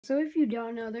So if you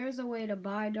don't know, there's a way to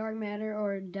buy dark matter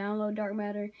or download dark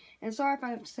matter. And sorry if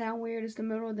I sound weird, it's the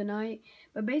middle of the night.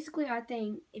 But basically, I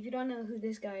think, if you don't know who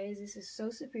this guy is, this is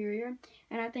Soo Superior.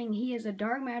 And I think he is a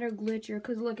dark matter glitcher,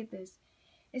 because look at this.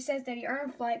 It says that he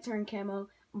earned flight turn camo,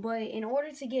 but in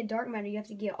order to get dark matter, you have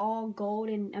to get all gold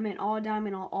and, all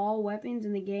diamond on all weapons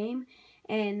in the game.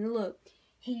 And look,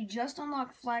 he just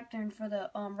unlocked flight turn for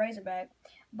the Razorback,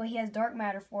 but he has dark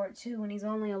matter for it too, and he's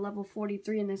only a level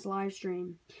 43 in this live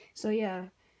stream. So yeah,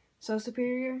 Soo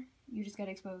Superior, you just got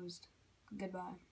exposed. Goodbye.